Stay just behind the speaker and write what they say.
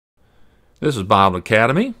This is Bible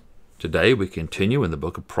Academy. Today we continue in the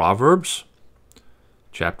book of Proverbs,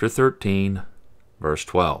 chapter 13, verse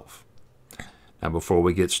 12. Now before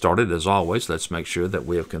we get started, as always, let's make sure that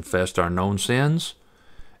we have confessed our known sins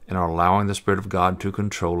and are allowing the Spirit of God to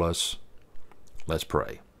control us. Let's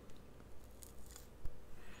pray.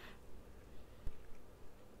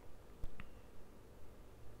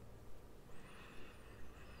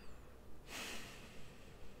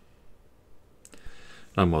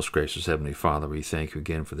 Our most gracious Heavenly Father, we thank you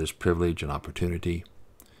again for this privilege and opportunity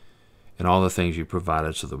and all the things you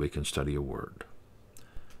provided so that we can study your word.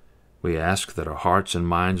 We ask that our hearts and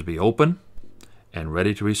minds be open and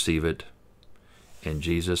ready to receive it. In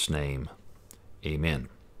Jesus' name, amen.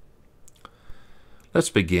 Let's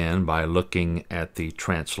begin by looking at the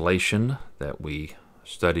translation that we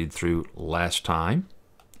studied through last time,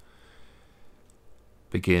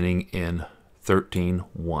 beginning in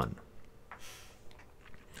 13:1.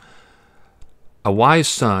 A wise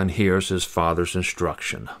son hears his father's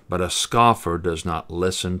instruction, but a scoffer does not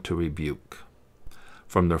listen to rebuke.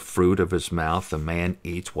 From the fruit of his mouth the man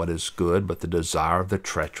eats what is good, but the desire of the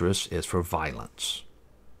treacherous is for violence.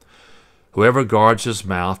 Whoever guards his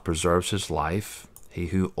mouth preserves his life. He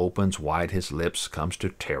who opens wide his lips comes to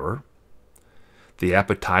terror. The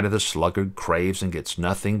appetite of the sluggard craves and gets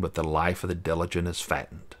nothing, but the life of the diligent is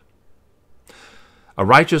fattened. A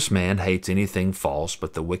righteous man hates anything false,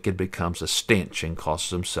 but the wicked becomes a stench and causes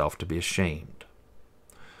himself to be ashamed.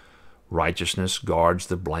 Righteousness guards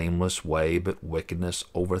the blameless way, but wickedness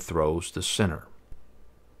overthrows the sinner.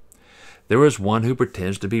 There is one who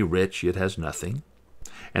pretends to be rich yet has nothing,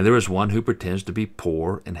 and there is one who pretends to be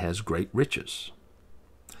poor and has great riches.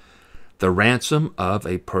 The ransom of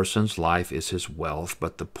a person's life is his wealth,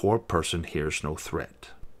 but the poor person hears no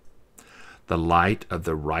threat. The light of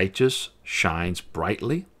the righteous shines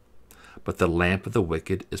brightly, but the lamp of the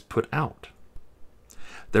wicked is put out.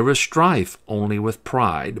 There is strife only with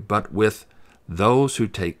pride, but with those who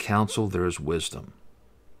take counsel there is wisdom.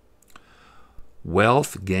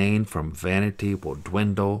 Wealth gained from vanity will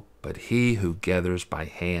dwindle, but he who gathers by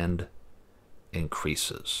hand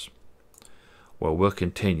increases. Well, we'll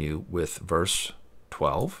continue with verse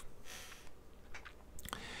 12.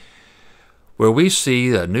 Where we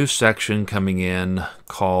see a new section coming in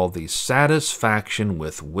called the satisfaction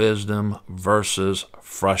with wisdom versus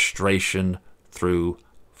frustration through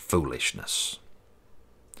foolishness.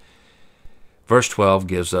 Verse 12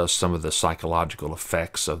 gives us some of the psychological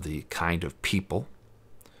effects of the kind of people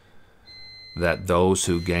that those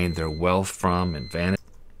who gain their wealth from and vanity.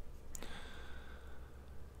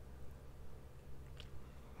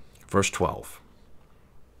 Verse 12.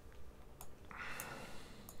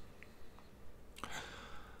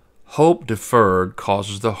 Hope deferred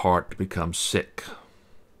causes the heart to become sick,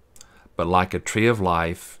 but like a tree of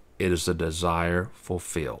life, it is a desire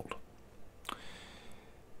fulfilled.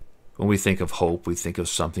 When we think of hope, we think of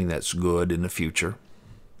something that's good in the future,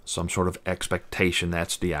 some sort of expectation.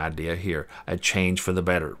 That's the idea here, a change for the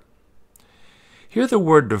better. Here the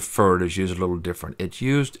word deferred is used a little different. It's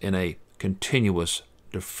used in a continuous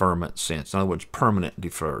deferment sense. In other words, permanently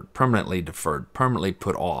deferred, permanently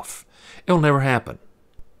put off. It'll never happen.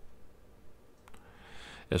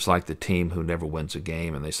 It's like the team who never wins a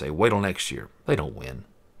game and they say, wait till next year. They don't win.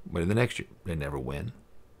 Wait till the next year. They never win.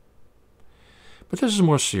 But this is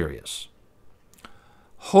more serious.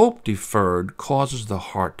 Hope deferred causes the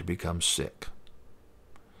heart to become sick.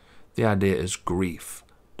 The idea is grief,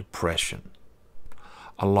 depression,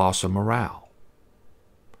 a loss of morale.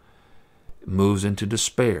 It moves into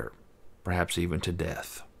despair, perhaps even to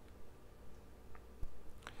death.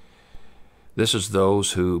 This is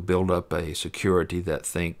those who build up a security that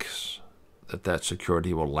thinks that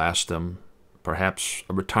security will last them, perhaps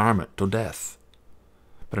a retirement till death.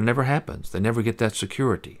 But it never happens. They never get that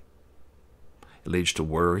security. It leads to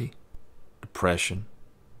worry, depression,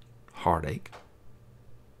 heartache.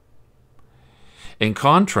 In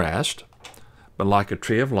contrast, but like a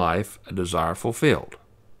tree of life, a desire fulfilled.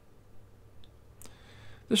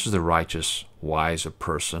 This is the righteous, wise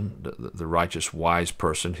person, the righteous, wise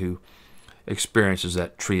person who experiences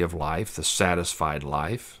that tree of life, the satisfied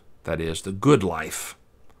life, that is, the good life,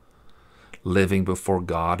 living before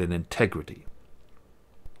God in integrity.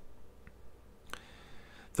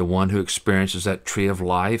 The one who experiences that tree of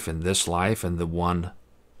life in this life and the one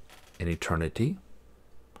in eternity,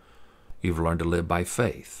 you've learned to live by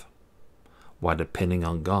faith while depending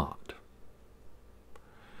on God.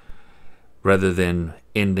 Rather than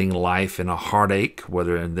ending life in a heartache,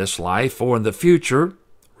 whether in this life or in the future,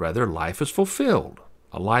 rather, life is fulfilled,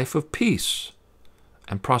 a life of peace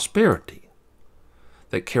and prosperity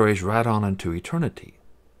that carries right on into eternity.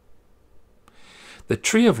 The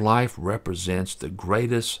tree of life represents the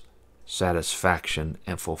greatest satisfaction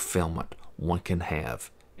and fulfillment one can have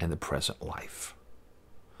in the present life.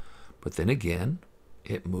 But then again,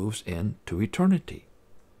 it moves into eternity.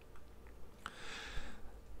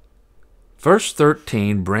 Verse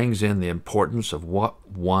 13 brings in the importance of what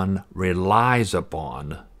one relies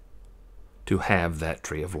upon to have that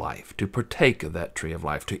tree of life, to partake of that tree of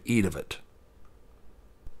life, to eat of it.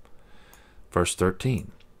 Verse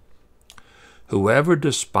 13, whoever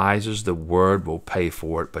despises the word will pay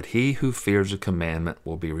for it, but he who fears the commandment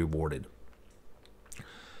will be rewarded.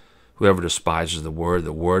 Whoever despises the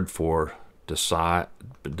word for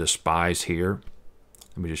despise here,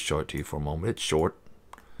 let me just show it to you for a moment. It's short.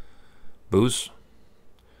 Booze,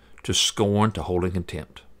 to scorn, to hold in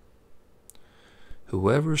contempt.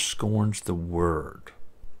 Whoever scorns the word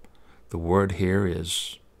here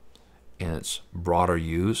is, in its broader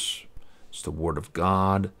use, it's the word of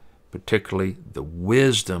God, particularly the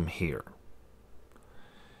wisdom here.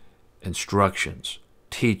 Instructions,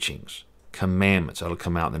 teachings, commandments. That'll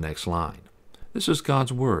come out in the next line. This is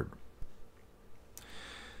God's word.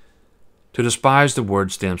 To despise the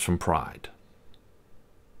word stems from pride,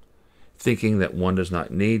 thinking that one does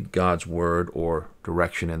not need God's word or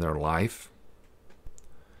direction in their life.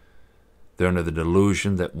 They're under the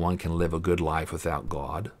delusion that one can live a good life without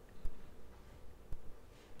God.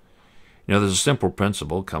 You know, there's a simple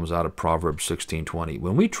principle comes out of Proverbs 16:20.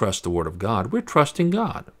 When we trust the word of God, we're trusting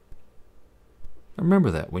God.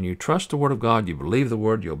 Remember that. When you trust the word of God, you believe the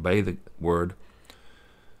word, you obey the word,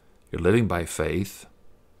 you're living by faith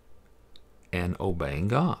and obeying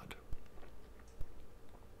God.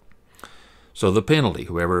 So the penalty,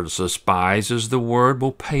 whoever despises the word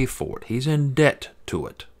will pay for it. He's in debt to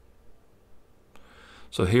it.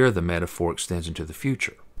 So here the metaphor extends into the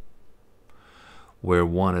future, where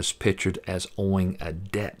one is pictured as owing a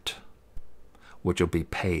debt, which will be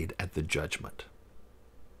paid at the judgment.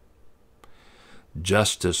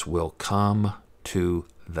 Justice will come to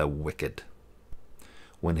the wicked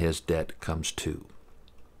when his debt comes due.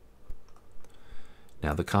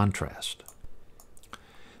 Now the contrast.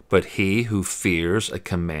 But he who fears a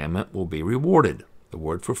commandment will be rewarded. The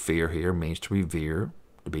word for fear here means to revere,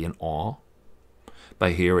 to be in awe.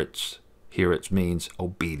 By here it means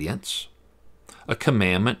obedience. A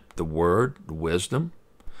commandment, the word, the wisdom.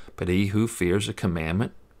 But he who fears a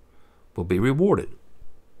commandment will be rewarded.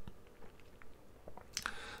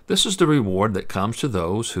 This is the reward that comes to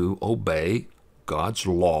those who obey God's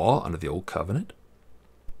law under the Old Covenant,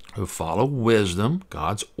 who follow wisdom,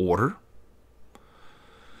 God's order,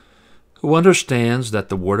 who understands that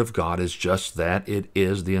the Word of God is just that. It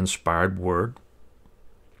is the inspired Word,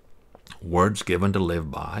 words given to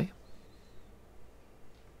live by.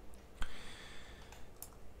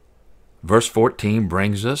 Verse 14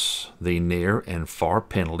 brings us the near and far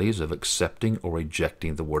penalties of accepting or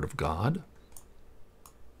rejecting the Word of God.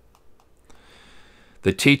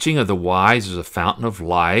 The teaching of the wise is a fountain of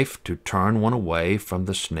life to turn one away from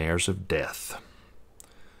the snares of death.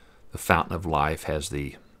 The fountain of life has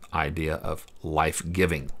the idea of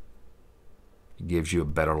life-giving. It gives you a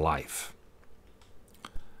better life.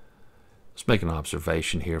 Let's make an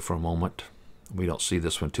observation here for a moment. We don't see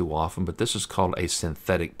this one too often, but this is called a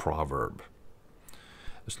synthetic proverb.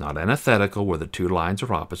 It's not antithetical, where the two lines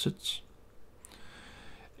are opposites.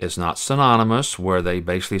 It's not synonymous, where they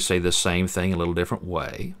basically say the same thing in a little different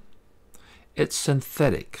way. It's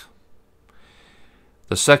synthetic.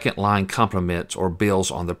 The second line complements or builds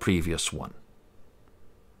on the previous one.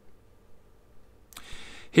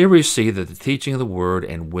 Here we see that the teaching of the Word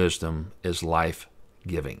and wisdom is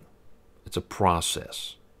life-giving. It's a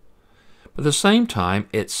process. But at the same time,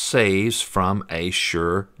 it saves from a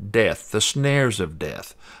sure death, the snares of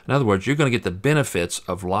death. In other words, you're going to get the benefits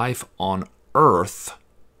of life on earth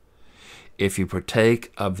if you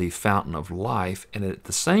partake of the fountain of life, and at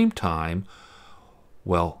the same time,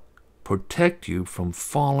 well, protect you from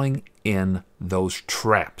falling in those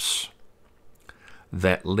traps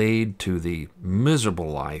that lead to the miserable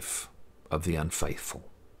life of the unfaithful.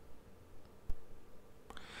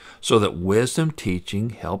 So that wisdom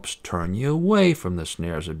teaching helps turn you away from the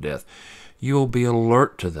snares of death. You'll be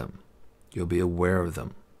alert to them. You'll be aware of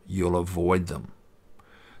them. You'll avoid them.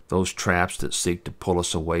 Those traps that seek to pull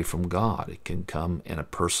us away from God. It can come in a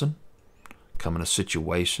person, come in a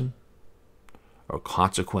situation, or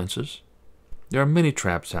consequences. There are many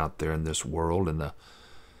traps out there in this world, in the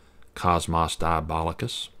cosmos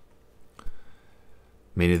diabolicus.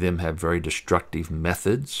 Many of them have very destructive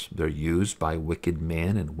methods. They're used by wicked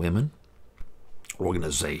men and women,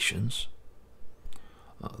 organizations,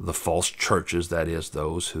 the false churches, that is,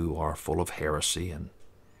 those who are full of heresy and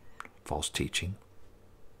false teaching.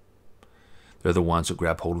 They're the ones that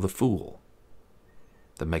grab hold of the fool,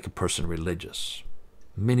 that make a person religious.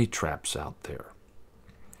 Many traps out there.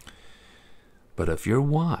 But if you're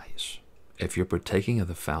wise, if you're partaking of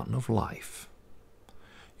the fountain of life,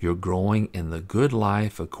 you're growing in the good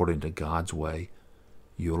life according to God's way,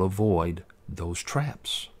 you'll avoid those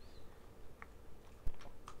traps.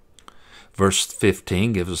 Verse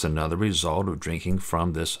 15 gives us another result of drinking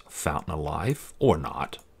from this fountain of life, or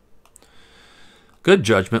not. Good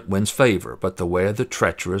judgment wins favor, but the way of the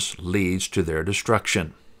treacherous leads to their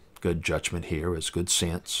destruction. Good judgment here is good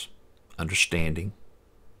sense, understanding.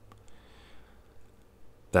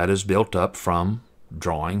 That is built up from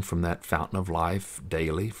drawing from that fountain of life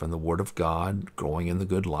daily, from the Word of God, growing in the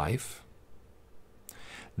good life.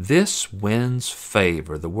 This wins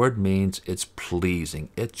favor. The word means it's pleasing,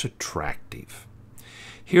 it's attractive.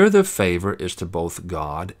 Here the favor is to both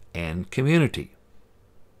God and community.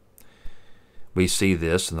 We see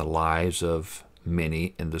this in the lives of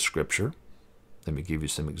many in the Scripture. Let me give you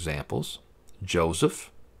some examples. Joseph,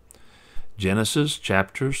 Genesis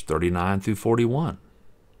chapters 39 through 41.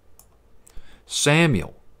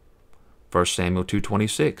 Samuel, 1 Samuel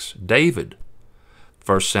 2:26. David,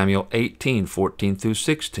 1 Samuel 18, 14 through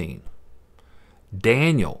 16.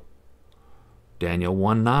 Daniel, Daniel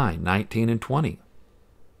 1:9, 19 and 20.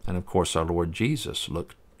 And of course our Lord Jesus,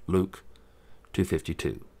 Luke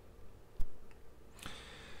 2:52.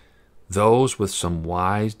 Those with some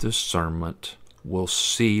wise discernment will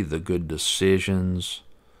see the good decisions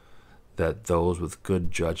that those with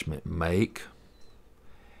good judgment make,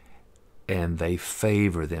 and they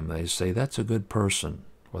favor them. They say, that's a good person.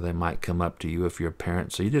 Or they might come up to you if you're a parent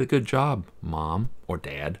and say, you did a good job, Mom or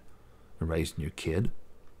Dad, in raising your kid.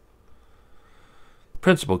 The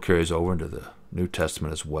principle carries over into the New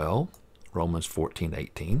Testament as well. Romans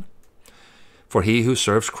 14:18. For he who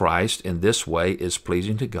serves Christ in this way is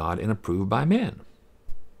pleasing to God and approved by men.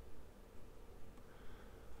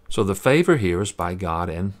 So the favor here is by God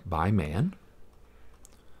and by man.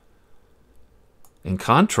 In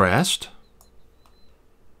contrast,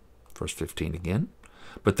 verse 15 again,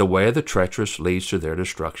 but the way of the treacherous leads to their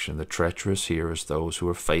destruction. The treacherous here is those who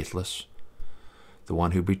are faithless, the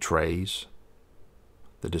one who betrays,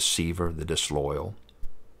 the deceiver, the disloyal,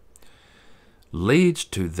 leads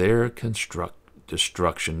to their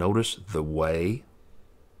destruction. Notice the way.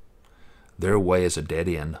 Their way is a dead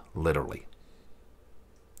end, literally.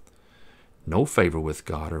 No favor with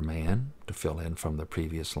God or man, to fill in from the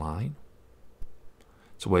previous line.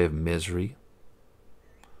 It's a way of misery,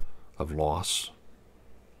 of loss.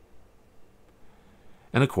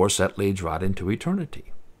 And of course, that leads right into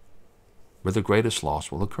eternity, where the greatest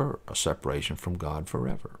loss will occur, a separation from God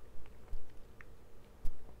forever.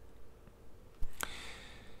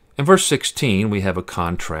 In verse 16, we have a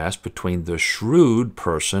contrast between the shrewd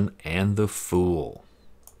person and the fool.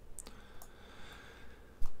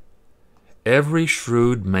 Every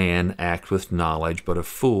shrewd man acts with knowledge, but a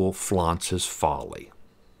fool flaunts his folly.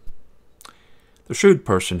 The shrewd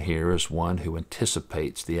person here is one who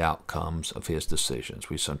anticipates the outcomes of his decisions.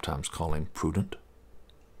 We sometimes call him prudent.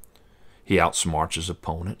 He outsmarts his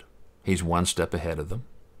opponent. He's one step ahead of them.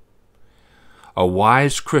 A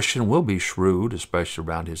wise Christian will be shrewd, especially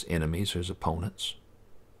around his enemies, his opponents.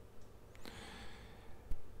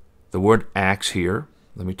 The word acts here,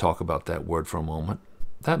 let me talk about that word for a moment.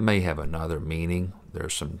 That may have another meaning.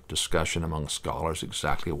 There's some discussion among scholars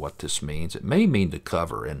exactly what this means. It may mean to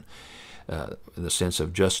cover in the sense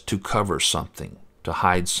of just to cover something, to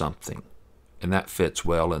hide something. And that fits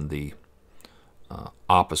well in the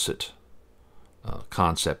opposite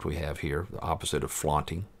concept we have here, the opposite of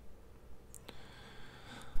flaunting.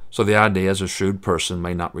 So the idea is a shrewd person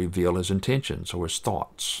may not reveal his intentions or his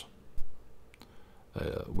thoughts.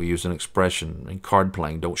 We use an expression in card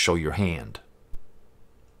playing, don't show your hand.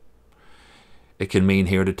 It can mean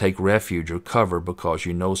here to take refuge or cover because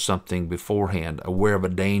you know something beforehand, aware of a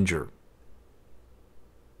danger.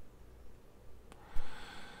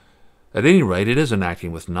 At any rate, it isn't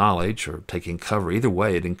acting with knowledge or taking cover. Either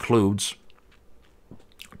way, it includes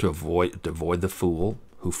to avoid the fool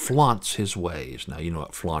who flaunts his ways. Now, you know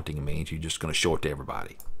what flaunting means. You're just going to show it to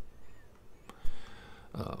everybody.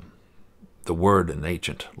 The word in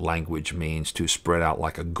ancient language means to spread out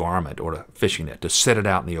like a garment or a fishing net, to set it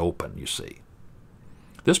out in the open, you see.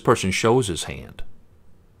 This person shows his hand.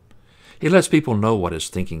 He lets people know what his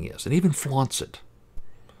thinking is and even flaunts it.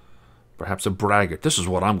 Perhaps a braggart. This is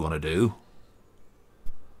what I'm going to do.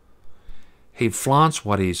 He flaunts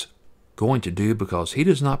what he's going to do because he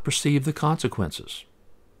does not perceive the consequences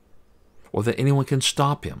or that anyone can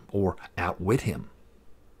stop him or outwit him.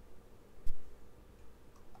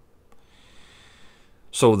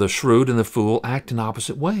 So the shrewd and the fool act in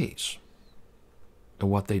opposite ways in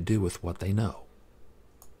what they do with what they know.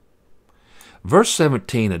 Verse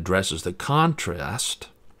 17 addresses the contrast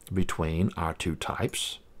between our two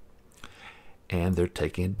types, and they're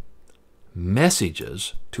taking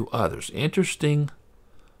messages to others. Interesting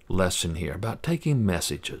lesson here about taking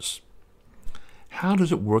messages. How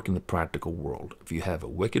does it work in the practical world if you have a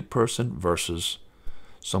wicked person versus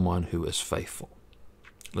someone who is faithful?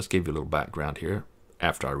 Let's give you a little background here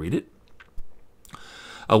after I read it.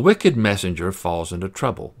 A wicked messenger falls into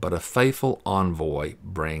trouble, but a faithful envoy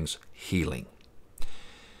brings healing.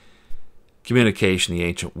 Communication in the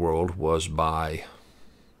ancient world was by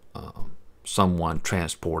someone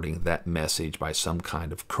transporting that message by some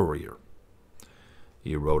kind of courier.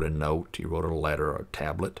 You wrote a note, you wrote a letter or a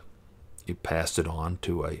tablet, you passed it on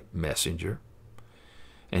to a messenger,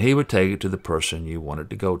 and he would take it to the person you wanted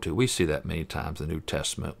to go to. We see that many times in the New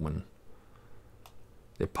Testament when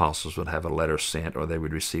the apostles would have a letter sent or they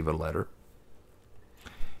would receive a letter.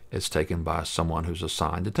 It's taken by someone who's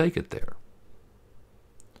assigned to take it there.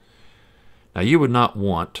 Now, you would not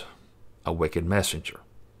want a wicked messenger.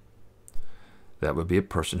 That would be a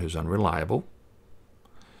person who's unreliable.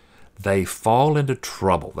 They fall into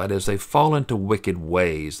trouble. That is, they fall into wicked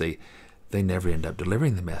ways. They never end up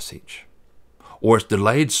delivering the message. Or it's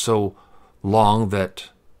delayed so long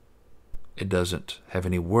that it doesn't have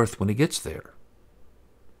any worth when it gets there.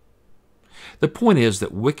 The point is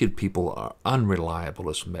that wicked people are unreliable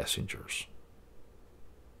as messengers.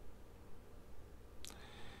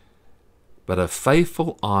 But a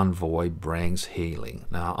faithful envoy brings healing.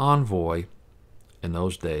 Now, envoy in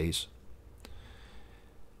those days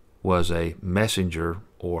was a messenger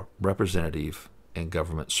or representative in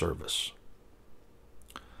government service.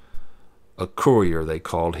 A courier, they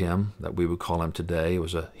called him, that we would call him today.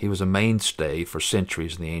 He was a mainstay for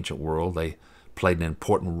centuries in the ancient world. They played an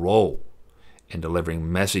important role in delivering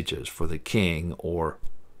messages for the king or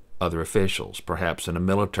other officials, perhaps in a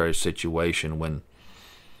military situation when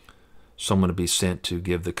someone would be sent to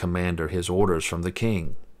give the commander his orders from the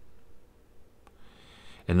king.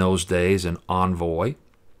 In those days, an envoy,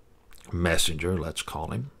 messenger, let's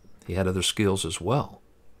call him, he had other skills as well.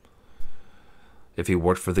 If he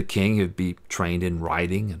worked for the king, he would be trained in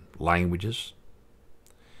writing and languages.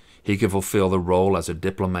 He could fulfill the role as a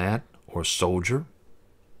diplomat or soldier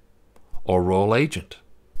or royal agent.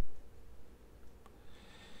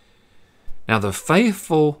 Now, the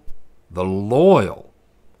faithful, the loyal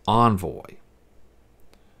envoy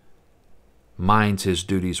minds his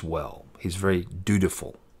duties well. He's very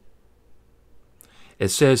dutiful. It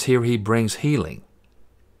says here he brings healing.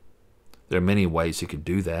 There are many ways he could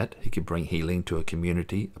do that. He could bring healing to a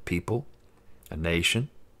community, a people, a nation,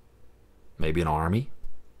 maybe an army.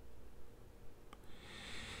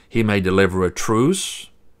 He may deliver a truce,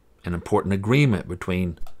 an important agreement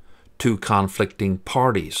between two conflicting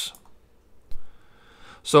parties.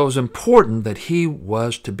 So it was important that he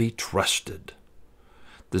was to be trusted.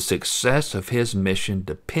 The success of his mission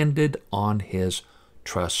depended on his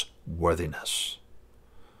trustworthiness.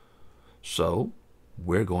 So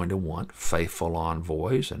we're going to want faithful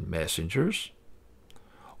envoys and messengers,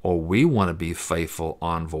 or we want to be faithful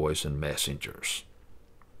envoys and messengers.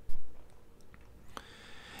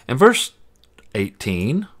 In verse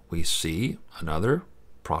 18, we see another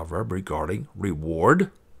proverb regarding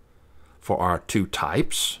reward for our two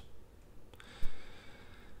types.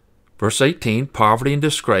 Verse 18, poverty and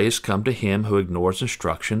disgrace come to him who ignores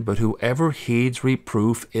instruction, but whoever heeds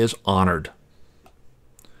reproof is honored.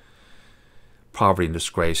 Poverty and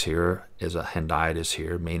disgrace here is a hendiatus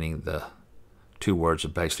here, meaning the two words are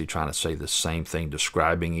basically trying to say the same thing,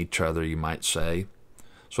 describing each other, you might say.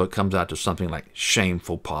 So it comes out to something like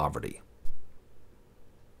shameful poverty.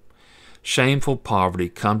 Shameful poverty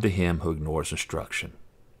come to him who ignores instruction.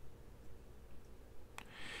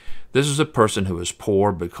 This is a person who is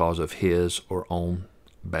poor because of his or own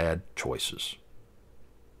bad choices.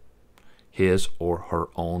 His or her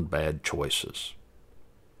own bad choices.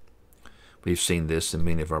 We've seen this in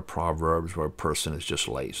many of our proverbs where a person is just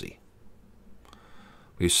lazy.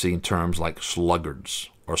 We've seen terms like sluggards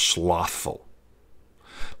or slothful.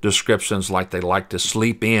 Descriptions like they like to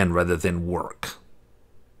sleep in rather than work.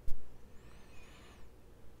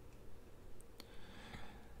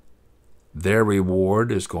 Their reward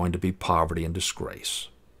is going to be poverty and disgrace.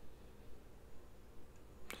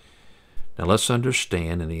 Now let's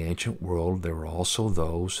understand, in the ancient world there were also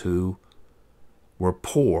those who were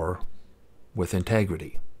poor with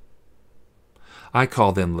integrity. I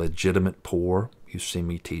call them legitimate poor. You've seen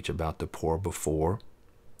me teach about the poor before.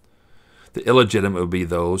 The illegitimate would be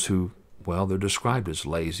those who well, they're described as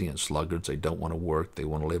lazy and sluggards. They don't want to work. They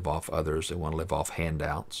want to live off others. They want to live off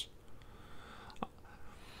handouts.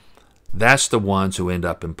 That's the ones who end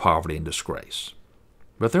up in poverty and disgrace.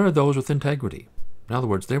 But there are those with integrity. In other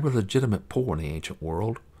words, they were legitimate poor in the ancient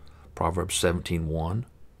world. Proverbs 17:1,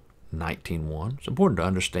 19:1. It's important to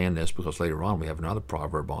understand this because later on we have another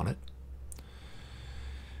proverb on it.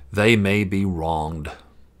 They may be wronged.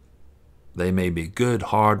 They may be good,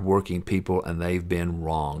 hard-working people, and they've been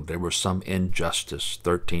wronged. There was some injustice.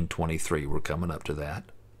 13:23. We're coming up to that.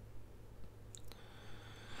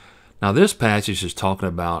 Now, this passage is talking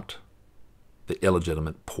about the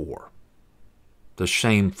illegitimate poor, the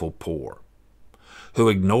shameful poor, who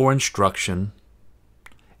ignore instruction,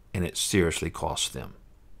 and it seriously costs them.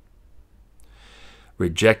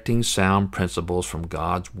 Rejecting sound principles from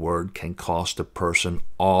God's Word can cost a person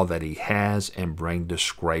all that he has and bring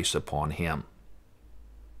disgrace upon him.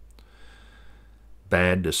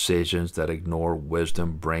 Bad decisions that ignore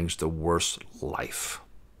wisdom brings the worst life.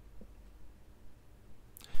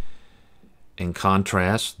 In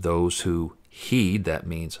contrast, those who heed, that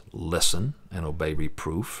means listen and obey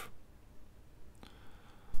reproof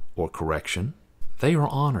or correction, they are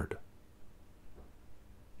honored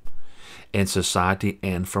in society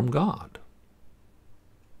and from God.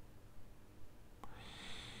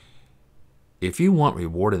 If you want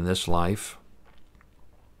reward in this life,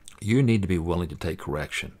 you need to be willing to take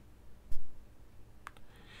correction.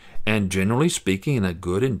 And generally speaking, in a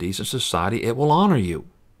good and decent society, it will honor you.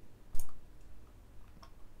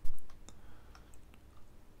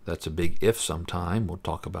 That's a big if sometime. We'll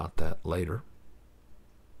talk about that later.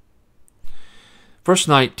 Verse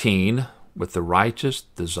 19, with the righteous,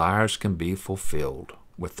 desires can be fulfilled.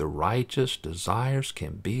 With the righteous, desires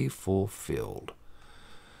can be fulfilled.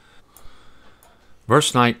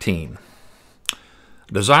 Verse 19,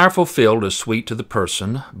 desire fulfilled is sweet to the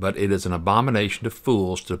person, but it is an abomination to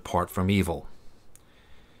fools to depart from evil.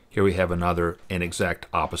 Here we have another inexact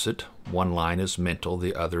opposite. One line is mental,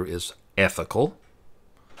 the other is ethical.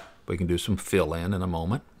 We can do some fill-in a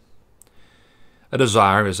moment. A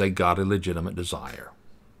desire is a godly, legitimate desire,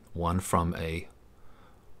 one from a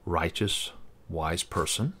righteous, wise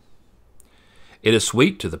person. It is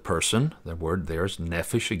sweet to the person. The word there is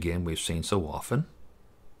nephesh, again, we've seen so often.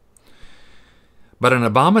 But an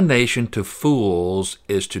abomination to fools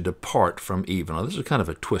is to depart from evil. Now, this is kind of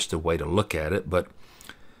a twisted way to look at it, but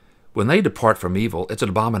when they depart from evil, it's an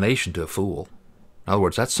abomination to a fool. In other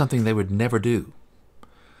words, that's something they would never do.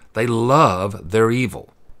 They love their evil.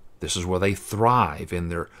 This is where they thrive in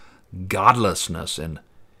their godlessness and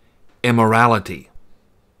immorality.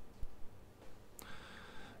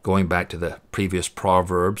 Going back to the previous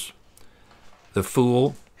Proverbs, the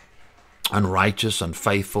fool, unrighteous,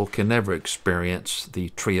 unfaithful, can never experience the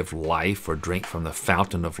tree of life or drink from the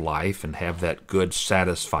fountain of life and have that good,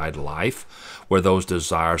 satisfied life where those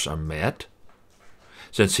desires are met.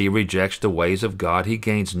 Since he rejects the ways of God, he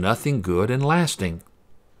gains nothing good and lasting.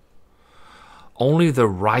 Only the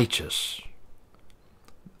righteous,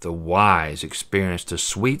 the wise, experience the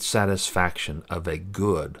sweet satisfaction of a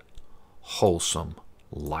good, wholesome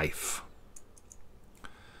life.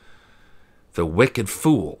 The wicked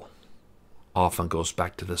fool often goes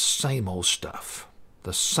back to the same old stuff,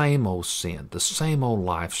 the same old sin, the same old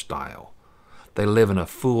lifestyle. They live in a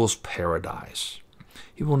fool's paradise.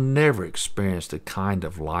 He will never experience the kind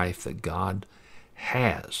of life that God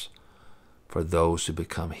has for those who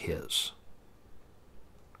become His.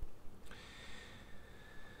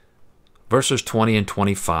 Verses 20 and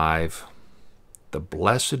 25, the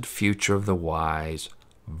blessed future of the wise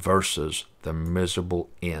versus the miserable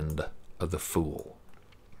end of the fool.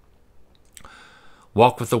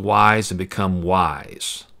 Walk with the wise and become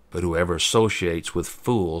wise, but whoever associates with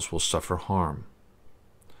fools will suffer harm.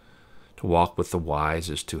 To walk with the wise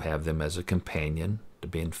is to have them as a companion, to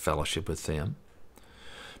be in fellowship with them.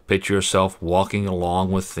 Picture yourself walking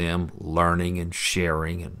along with them, learning and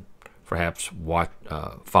sharing, and perhaps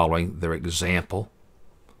following their example,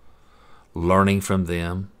 learning from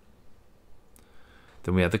them.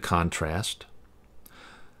 Then we have the contrast.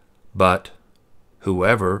 But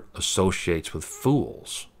whoever associates with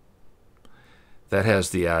fools, that has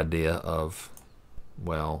the idea of,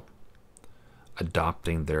 well,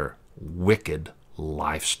 adopting their wicked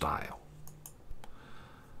lifestyle.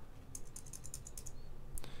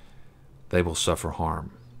 They will suffer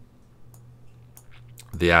harm.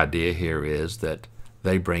 The idea here is that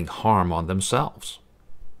they bring harm on themselves.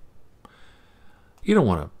 You don't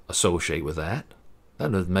want to associate with that.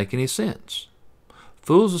 That doesn't make any sense.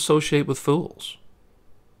 Fools associate with fools,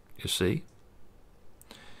 you see.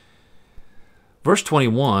 Verse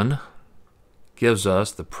 21 gives us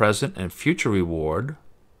the present and future reward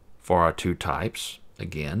for our two types,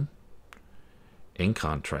 again, in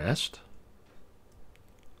contrast.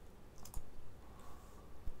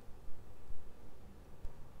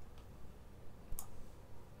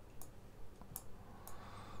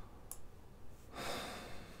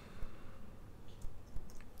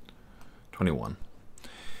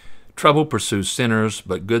 Trouble pursues sinners,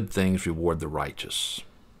 but good things reward the righteous.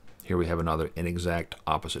 Here we have another inexact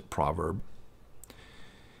opposite proverb.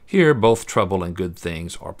 Here, both trouble and good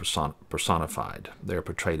things are personified. They are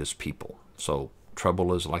portrayed as people. So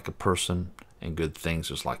trouble is like a person, and good things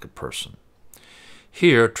is like a person.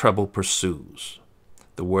 Here, trouble pursues.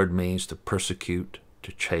 The word means to persecute,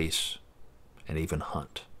 to chase, and even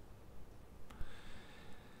hunt.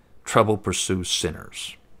 Trouble pursues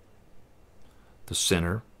sinners. The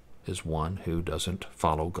sinner is one who doesn't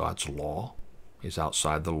follow God's law. He's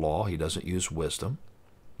outside the law. He doesn't use wisdom.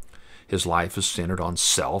 His life is centered on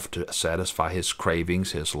self to satisfy his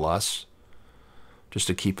cravings, his lusts, just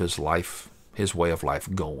to keep his way of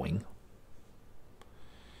life going.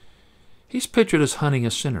 He's pictured as hunting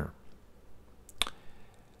a sinner.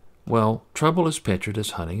 Well, trouble is pictured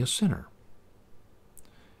as hunting a sinner.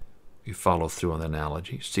 You follow through on the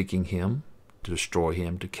analogy, seeking him, to destroy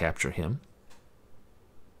him, to capture him.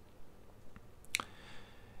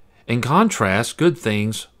 In contrast, good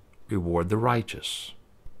things reward the righteous.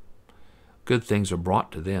 Good things are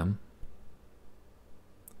brought to them.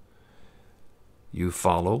 You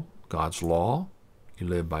follow God's law, you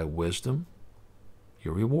live by wisdom,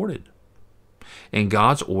 you're rewarded. In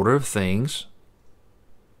God's order of things,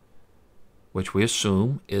 which we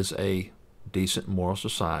assume is a decent moral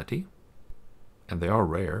society, and they are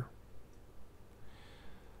rare,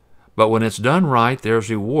 but when it's done right, there's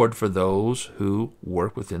reward for those who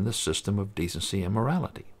work within the system of decency and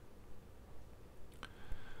morality.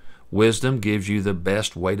 Wisdom gives you the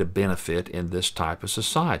best way to benefit in this type of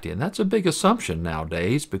society. And that's a big assumption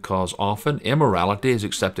nowadays, because often immorality is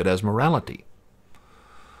accepted as morality.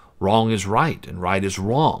 Wrong is right and right is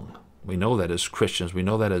wrong. We know that as Christians. We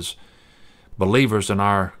know that as believers in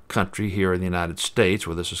our country here in the United States,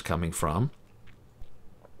 where this is coming from.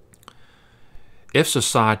 If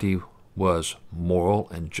society was moral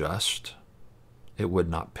and just, it would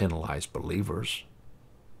not penalize believers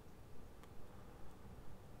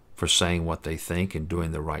for saying what they think and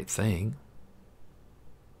doing the right thing.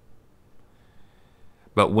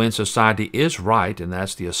 But when society is right, and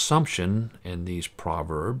that's the assumption in these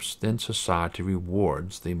proverbs, then society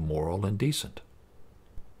rewards the moral and decent.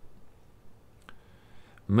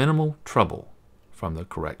 Minimal trouble from the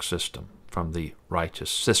correct system, from the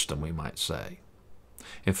righteous system, we might say.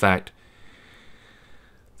 In fact,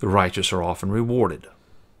 the righteous are often rewarded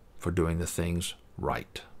for doing the things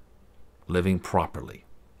right, living properly.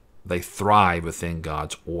 They thrive within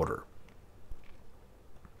God's order.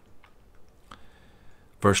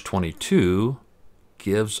 Verse 22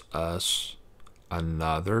 gives us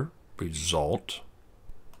another result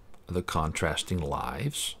of the contrasting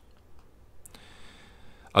lives.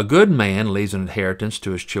 A good man leaves an inheritance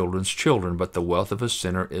to his children's children, but the wealth of a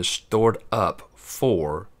sinner is stored up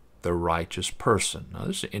for the righteous person. Now,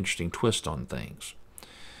 this is an interesting twist on things.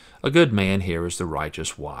 A good man here is the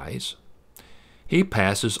righteous wise. He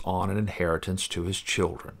passes on an inheritance to his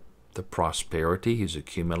children. The prosperity he's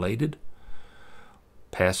accumulated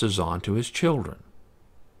passes on to his children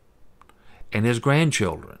and his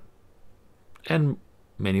grandchildren. And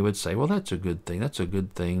many would say, well, that's a good thing. That's a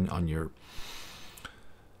good thing on your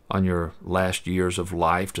last years of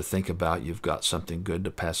life to think about. You've got something good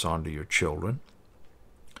to pass on to your children.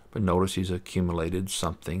 But notice he's accumulated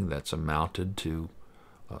something that's amounted to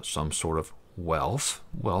some sort of wealth.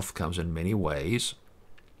 Wealth comes in many ways.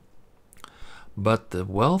 But the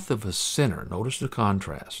wealth of a sinner, notice the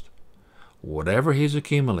contrast. Whatever he's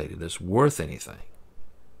accumulated that's worth anything,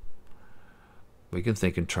 we can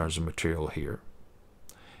think in terms of material here.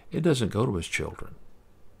 It doesn't go to his children,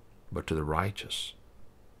 but to the righteous.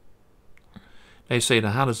 Now you say,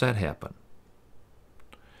 now how does that happen?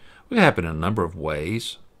 It can happen in a number of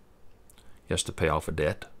ways. He has to pay off a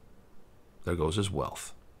debt. There goes his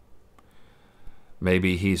wealth.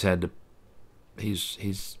 Maybe he's been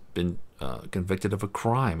convicted of a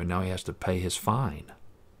crime, and now he has to pay his fine.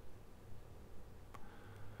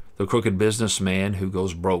 The crooked businessman who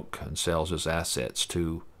goes broke and sells his assets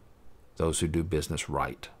to those who do business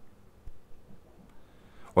right.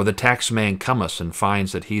 Or the taxman comes and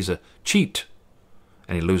finds that he's a cheat,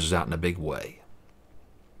 and he loses out in a big way.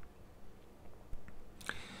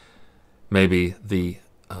 Maybe the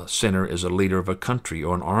sinner is a leader of a country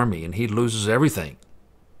or an army, and he loses everything.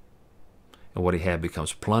 and what he had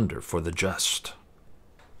becomes plunder for the just.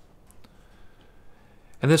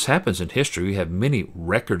 And this happens in history. We have many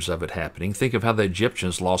records of it happening. Think of how the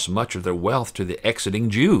Egyptians lost much of their wealth to the exiting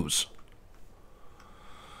Jews.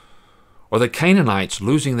 Or the Canaanites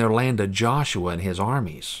losing their land to Joshua and his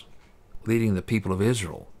armies, leading the people of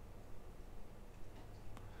Israel.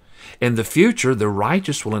 In the future, the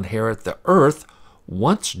righteous will inherit the earth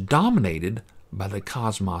once dominated by the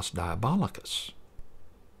cosmos diabolicus,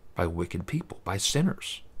 by wicked people, by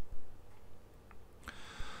sinners.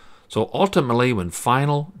 So ultimately, when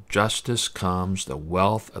final justice comes, the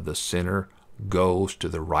wealth of the sinner goes to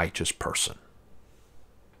the righteous person.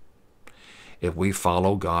 If we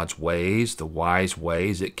follow God's ways, the wise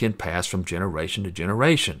ways, it can pass from generation to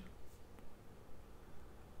generation.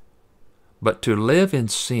 But to live in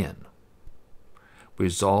sin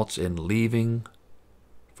results in leaving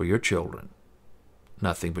for your children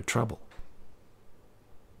nothing but trouble.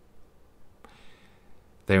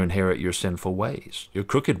 They inherit your sinful ways, your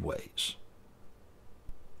crooked ways.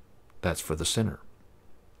 That's for the sinner.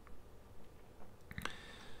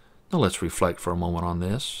 Now let's reflect for a moment on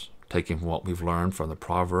this. Taking from what we've learned from the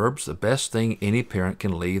Proverbs, the best thing any parent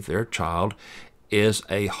can leave their child is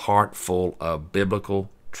a heart full of biblical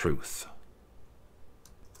truth.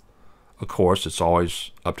 Of course, it's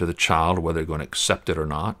always up to the child whether they're going to accept it or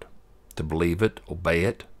not, to believe it, obey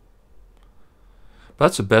it. But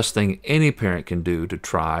that's the best thing any parent can do, to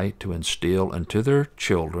try to instill into their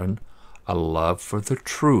children a love for the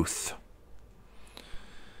truth.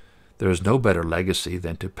 There is no better legacy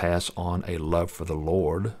than to pass on a love for the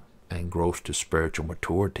Lord and growth to spiritual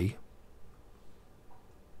maturity.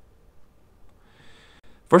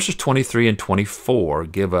 Verses 23 and 24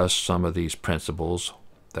 give us some of these principles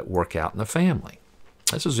that work out in the family.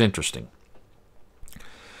 This is interesting.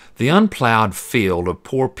 The unplowed field of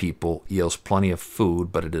poor people yields plenty of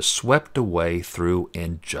food, but it is swept away through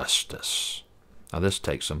injustice. Now this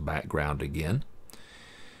takes some background again.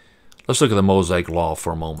 Let's look at the Mosaic Law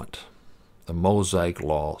for a moment. The Mosaic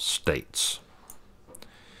Law states,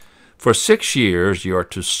 "For 6 years you are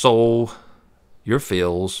to sow your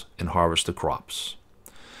fields and harvest the crops.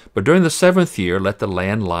 But during the 7th year let the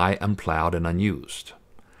land lie unplowed and unused.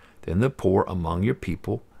 Then the poor among your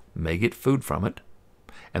people may get food from it,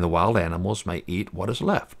 and the wild animals may eat what is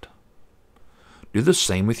left. Do the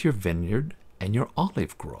same with your vineyard and your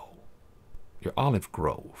olive grove."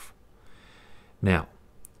 Now,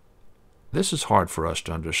 this is hard for us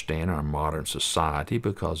to understand in our modern society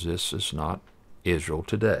because this is not Israel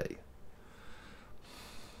today.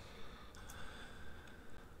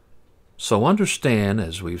 So understand,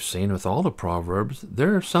 as we've seen with all the Proverbs,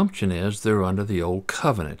 their assumption is they're under the Old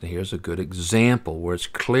Covenant. And here's a good example where it's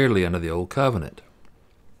clearly under the Old Covenant.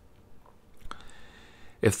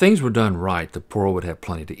 If things were done right, the poor would have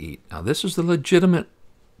plenty to eat. Now this is the legitimate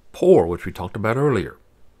poor, which we talked about earlier.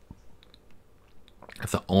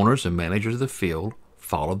 If the owners and managers of the field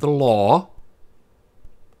followed the law,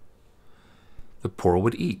 the poor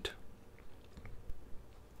would eat.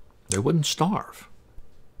 They wouldn't starve.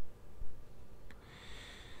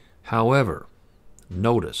 However,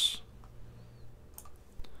 notice,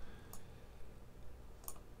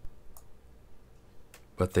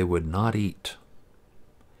 but they would not eat.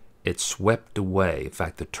 It's swept away. In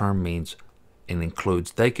fact, the term means and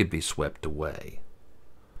includes they could be swept away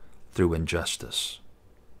through injustice.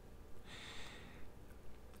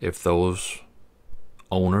 If those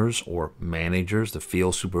owners or managers, the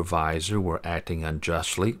field supervisor, were acting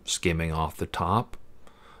unjustly, skimming off the top,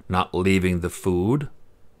 not leaving the food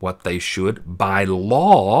what they should by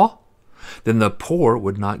law, then the poor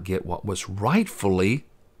would not get what was rightfully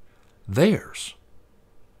theirs.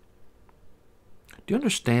 Do you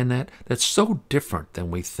understand that? That's so different than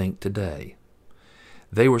we think today.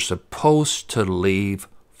 They were supposed to leave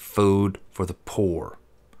food for the poor.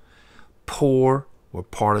 Poor were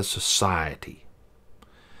part of society.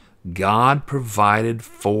 God provided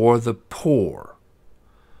for the poor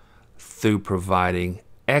through providing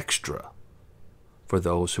extra for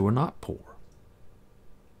those who are not poor.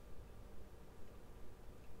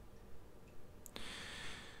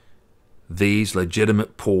 These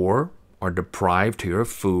legitimate poor are deprived here of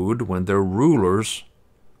food when their rulers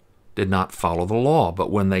did not follow the law.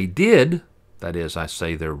 But when they did, that is, I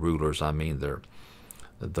say their rulers, I mean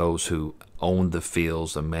those who owned the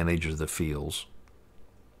fields, the managers of the fields,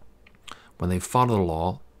 when they followed the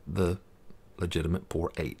law, the legitimate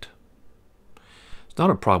poor ate. It's not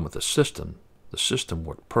a problem with the system. The system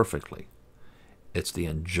worked perfectly. It's the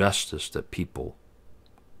injustice that people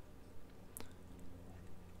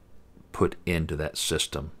put into that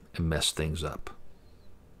system and mess things up.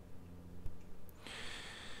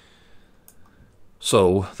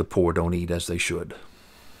 So the poor don't eat as they should.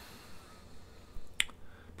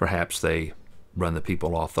 Perhaps they run the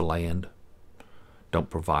people off the land, don't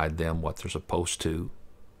provide them what they're supposed to,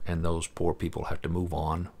 and those poor people have to move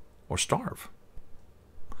on or starve.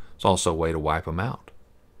 It's also a way to wipe them out.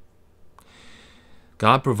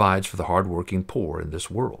 God provides for the hardworking poor in this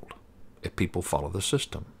world if people follow the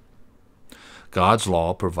system. God's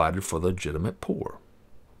law provided for the legitimate poor.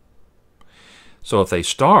 So if they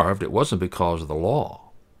starved, it wasn't because of the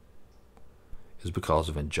law. It's because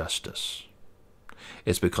of injustice.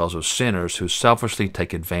 It's because of sinners who selfishly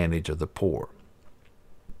take advantage of the poor.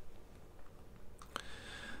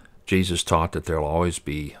 Jesus taught that there will always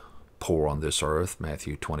be poor on this earth,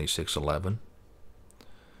 Matthew 26:11,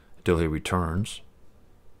 until he returns.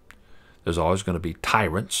 There's always going to be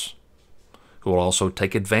tyrants who will also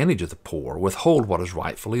take advantage of the poor, withhold what is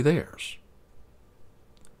rightfully theirs.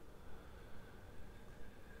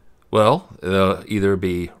 Well, there'll either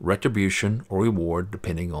be retribution or reward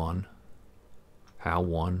depending on how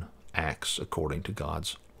one acts according to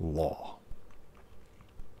God's law.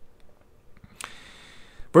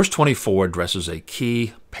 Verse 24 addresses a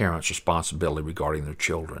key parent's responsibility regarding their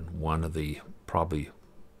children, one of the probably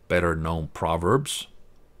better known Proverbs.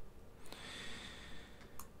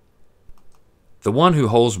 The one who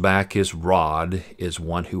holds back his rod is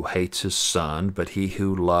one who hates his son, but he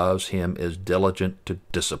who loves him is diligent to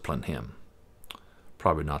discipline him.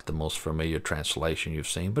 Probably not the most familiar translation you've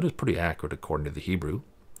seen, but it's pretty accurate according to the Hebrew.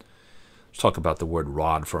 Let's talk about the word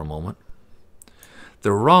rod for a moment.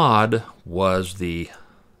 The rod was the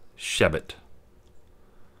shebbet.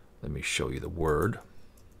 Let me show you the word.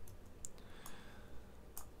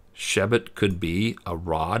 Shebbet could be a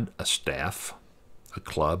rod, a staff, a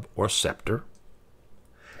club, or a scepter.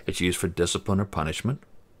 It's used for discipline or punishment,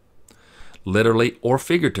 literally or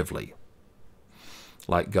figuratively,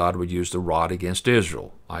 like God would use the rod against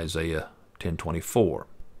Israel, Isaiah 10:24.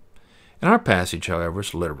 In our passage, however,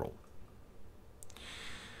 it's literal.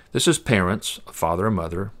 This is parents, a father or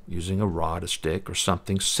mother, using a rod, a stick, or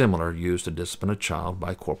something similar used to discipline a child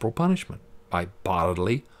by corporal punishment, by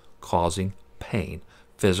bodily causing pain,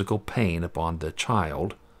 physical pain upon the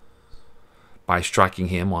child, by striking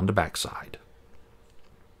him on the backside.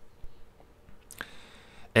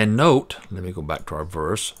 And note, let me go back to our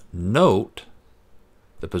verse, note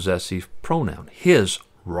the possessive pronoun, his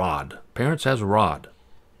rod. Parents has a rod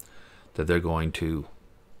that they're going to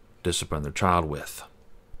discipline their child with.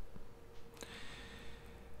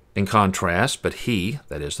 In contrast, but he,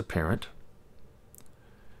 that is the parent,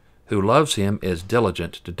 who loves him is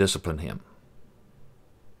diligent to discipline him.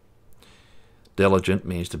 Diligent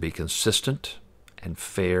means to be consistent and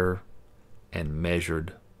fair and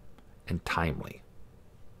measured and timely.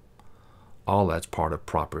 All that's part of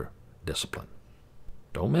proper discipline.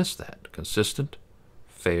 Don't miss that. Consistent,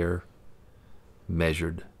 fair,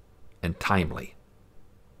 measured, and timely.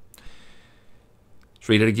 Let's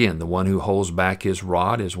read it again. The one who holds back his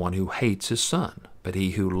rod is one who hates his son, but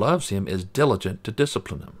he who loves him is diligent to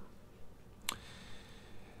discipline him.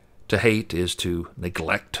 To hate is to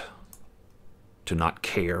neglect, to not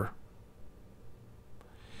care.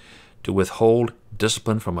 To withhold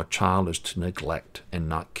discipline from a child is to neglect and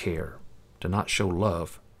not care, to not show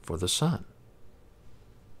love for the son.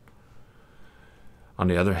 On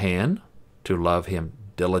the other hand, to love him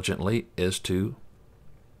diligently is to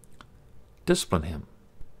discipline him.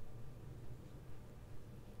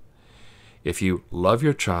 If you love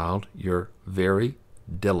your child, you're very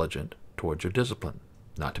diligent towards your discipline.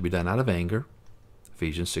 Not to be done out of anger,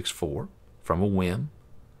 Ephesians 6:4, from a whim.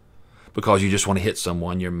 Because you just want to hit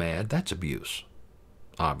someone, you're mad. That's abuse,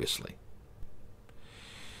 obviously.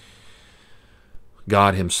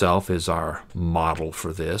 God himself is our model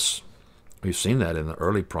for this. We've seen that in the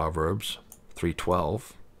early Proverbs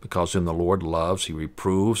 3:12. Because whom the Lord loves, he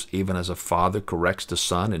reproves, even as a father corrects the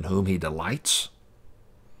son in whom he delights.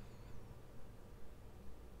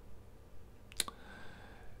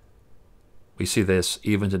 We see this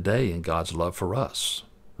even today in God's love for us.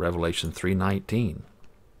 Revelation 3:19.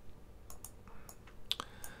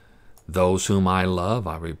 Those whom I love,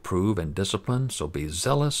 I reprove and discipline, so be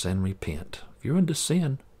zealous and repent. If you're into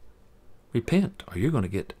sin, repent, or you're going to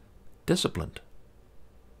get disciplined.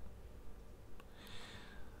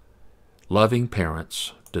 Loving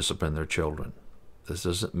parents discipline their children. This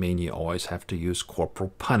doesn't mean you always have to use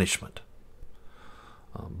corporal punishment,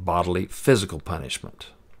 bodily, physical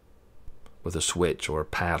punishment with a switch or a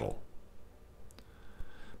paddle.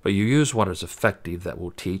 But you use what is effective that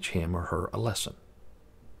will teach him or her a lesson.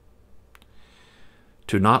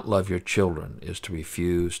 To not love your children is to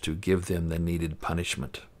refuse to give them the needed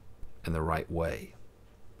punishment in the right way.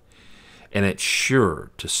 and it's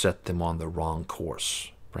sure to set them on the wrong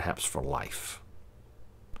course, perhaps for life.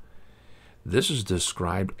 This is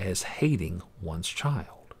described as hating one's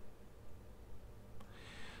child.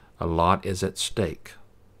 A lot is at stake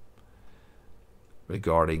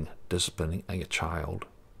regarding disciplining a child.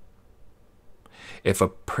 If a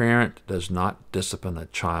parent does not discipline a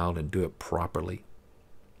child and do it properly,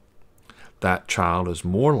 that child is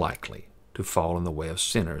more likely to fall in the way of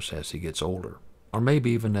sinners as he gets older, or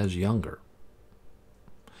maybe even as younger.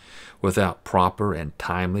 Without proper and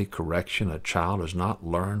timely correction, a child does not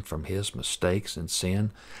learn from his mistakes and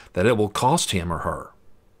sin that it will cost him or her.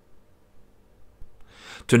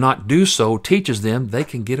 To not do so teaches them they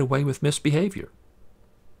can get away with misbehavior.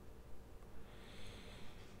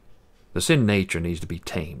 The sin nature needs to be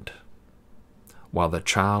tamed while the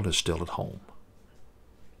child is still at home,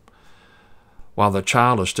 while the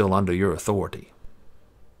child is still under your authority.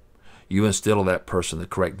 You instill in that person the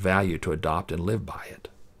correct value to adopt and live by it.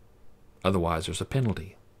 Otherwise, there's a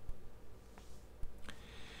penalty.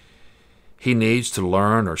 He needs to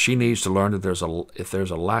learn, or she needs to learn, that if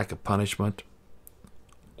there's a lack of punishment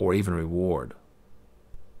or even reward,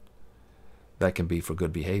 that can be for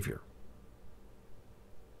good behavior.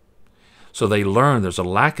 So they learn there's a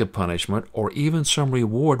lack of punishment or even some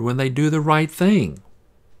reward when they do the right thing.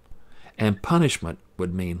 And punishment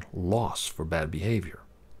would mean loss for bad behavior.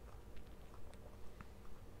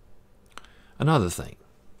 Another thing,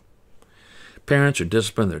 parents who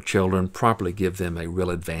discipline their children properly give them a real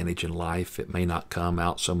advantage in life. It may not come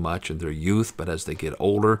out so much in their youth, but as they get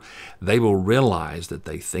older, they will realize that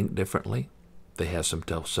they think differently. They have some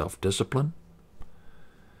self-discipline.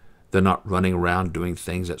 They're not running around doing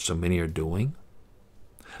things that so many are doing.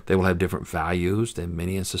 They will have different values than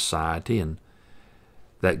many in society, and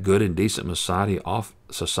that good and decent society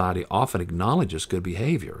often acknowledges good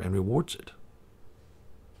behavior and rewards it.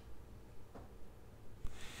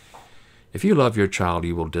 If you love your child,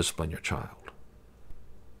 you will discipline your child.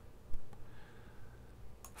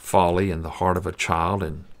 Folly in the heart of a child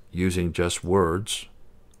and using just words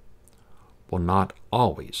will not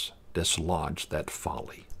always dislodge that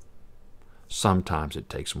folly. Sometimes it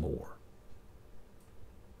takes more.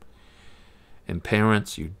 And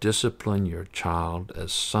parents, you discipline your child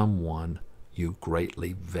as someone you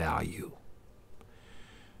greatly value.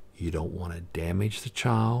 You don't want to damage the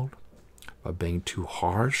child by being too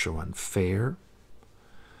harsh or unfair,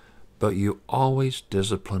 but you always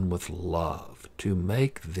discipline with love to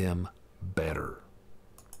make them better.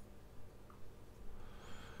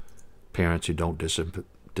 Parents who don't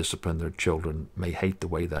discipline their children may hate the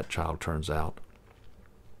way that child turns out.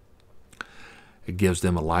 It gives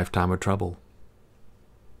them a lifetime of trouble.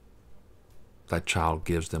 That child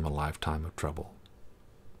gives them a lifetime of trouble.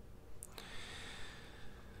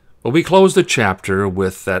 Well, we close the chapter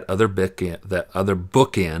with that other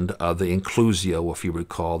bookend of the inclusio, if you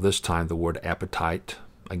recall. This time the word appetite,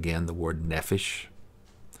 again the word nephesh.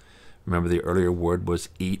 Remember, the earlier word was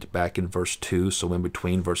eat back in verse 2, so in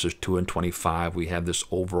between verses 2 and 25, we have this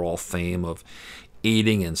overall theme of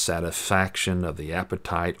eating and satisfaction of the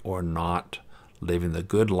appetite or not, living the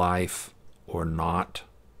good life or not,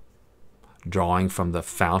 drawing from the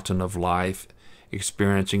fountain of life,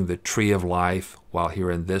 experiencing the tree of life while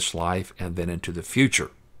here in this life and then into the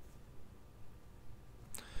future.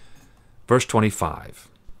 Verse 25,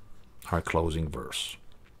 our closing verse.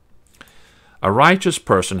 A righteous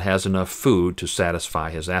person has enough food to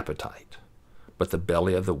satisfy his appetite, but the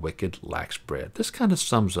belly of the wicked lacks bread. This kind of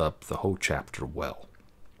sums up the whole chapter well.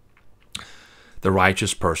 The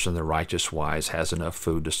righteous person, the righteous wise, has enough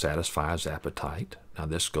food to satisfy his appetite. Now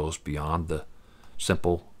this goes beyond the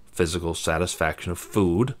simple physical satisfaction of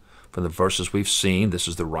food. From the verses we've seen, this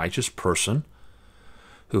is the righteous person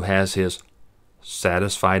who has his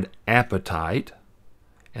satisfied appetite,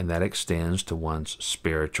 and that extends to one's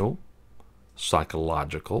spiritual,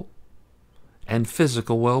 psychological, and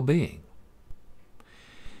physical well-being.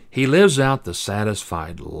 He lives out the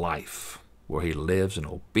satisfied life where he lives in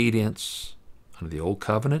obedience under the old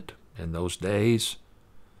covenant in those days,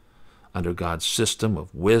 under God's system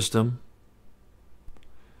of wisdom.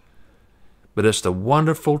 But it's the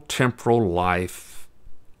wonderful temporal life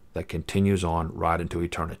that continues on right into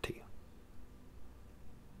eternity.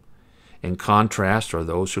 In contrast are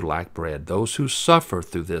those who lack bread. Those who suffer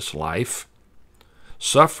through this life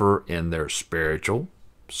suffer in their spiritual,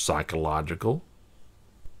 psychological,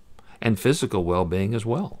 and physical well-being as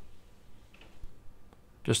well.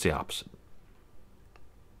 Just the opposite.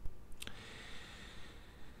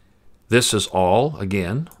 This is all,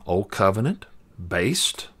 again, Old Covenant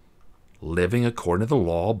based. Living according to the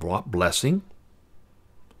law brought blessing.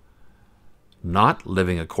 Not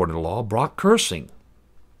living according to law brought cursing.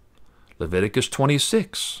 Leviticus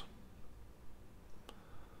 26.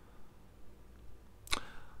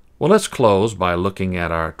 Well, let's close by looking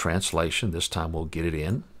at our translation. This time we'll get it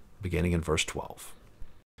in, beginning in verse 12.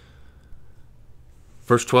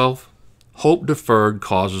 Verse 12, hope deferred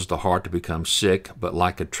causes the heart to become sick, but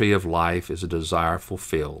like a tree of life is a desire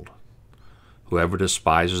fulfilled. Whoever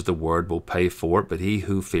despises the word will pay for it, but he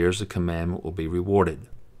who fears the commandment will be rewarded.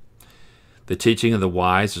 The teaching of the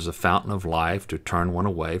wise is a fountain of life to turn one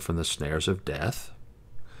away from the snares of death.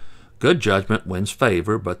 Good judgment wins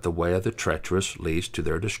favor, but the way of the treacherous leads to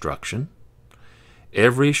their destruction.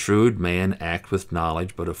 Every shrewd man acts with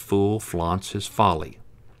knowledge, but a fool flaunts his folly.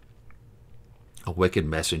 A wicked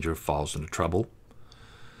messenger falls into trouble,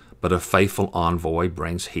 but a faithful envoy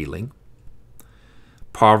brings healing.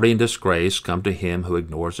 Poverty and disgrace come to him who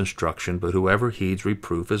ignores instruction, but whoever heeds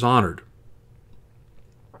reproof is honored.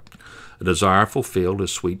 A desire fulfilled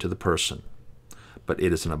is sweet to the person, but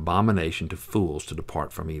it is an abomination to fools to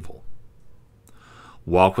depart from evil.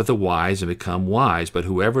 Walk with the wise and become wise, but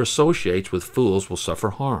whoever associates with fools will suffer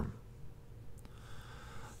harm.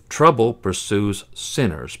 Trouble pursues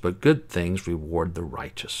sinners, but good things reward the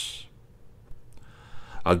righteous.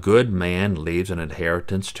 A good man leaves an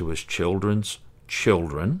inheritance to his children's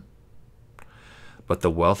children, but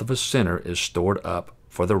the wealth of a sinner is stored up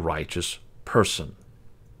for the righteous person.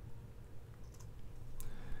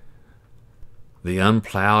 The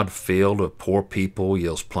unplowed field of poor people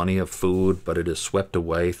yields plenty of food, but it is swept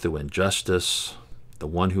away through injustice. The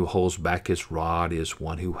one who holds back his rod is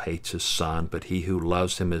one who hates his son, but he who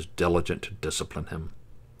loves him is diligent to discipline him.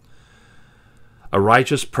 A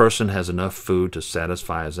righteous person has enough food to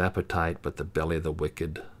satisfy his appetite, but the belly of the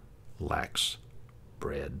wicked lacks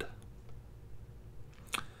bread.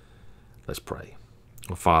 Let's pray.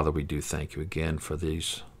 Well, Father, we do thank you again for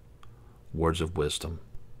these words of wisdom.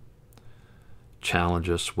 Challenge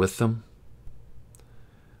us with them.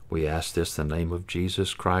 We ask this in the name of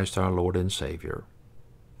Jesus Christ, our Lord and Savior.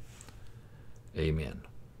 Amen.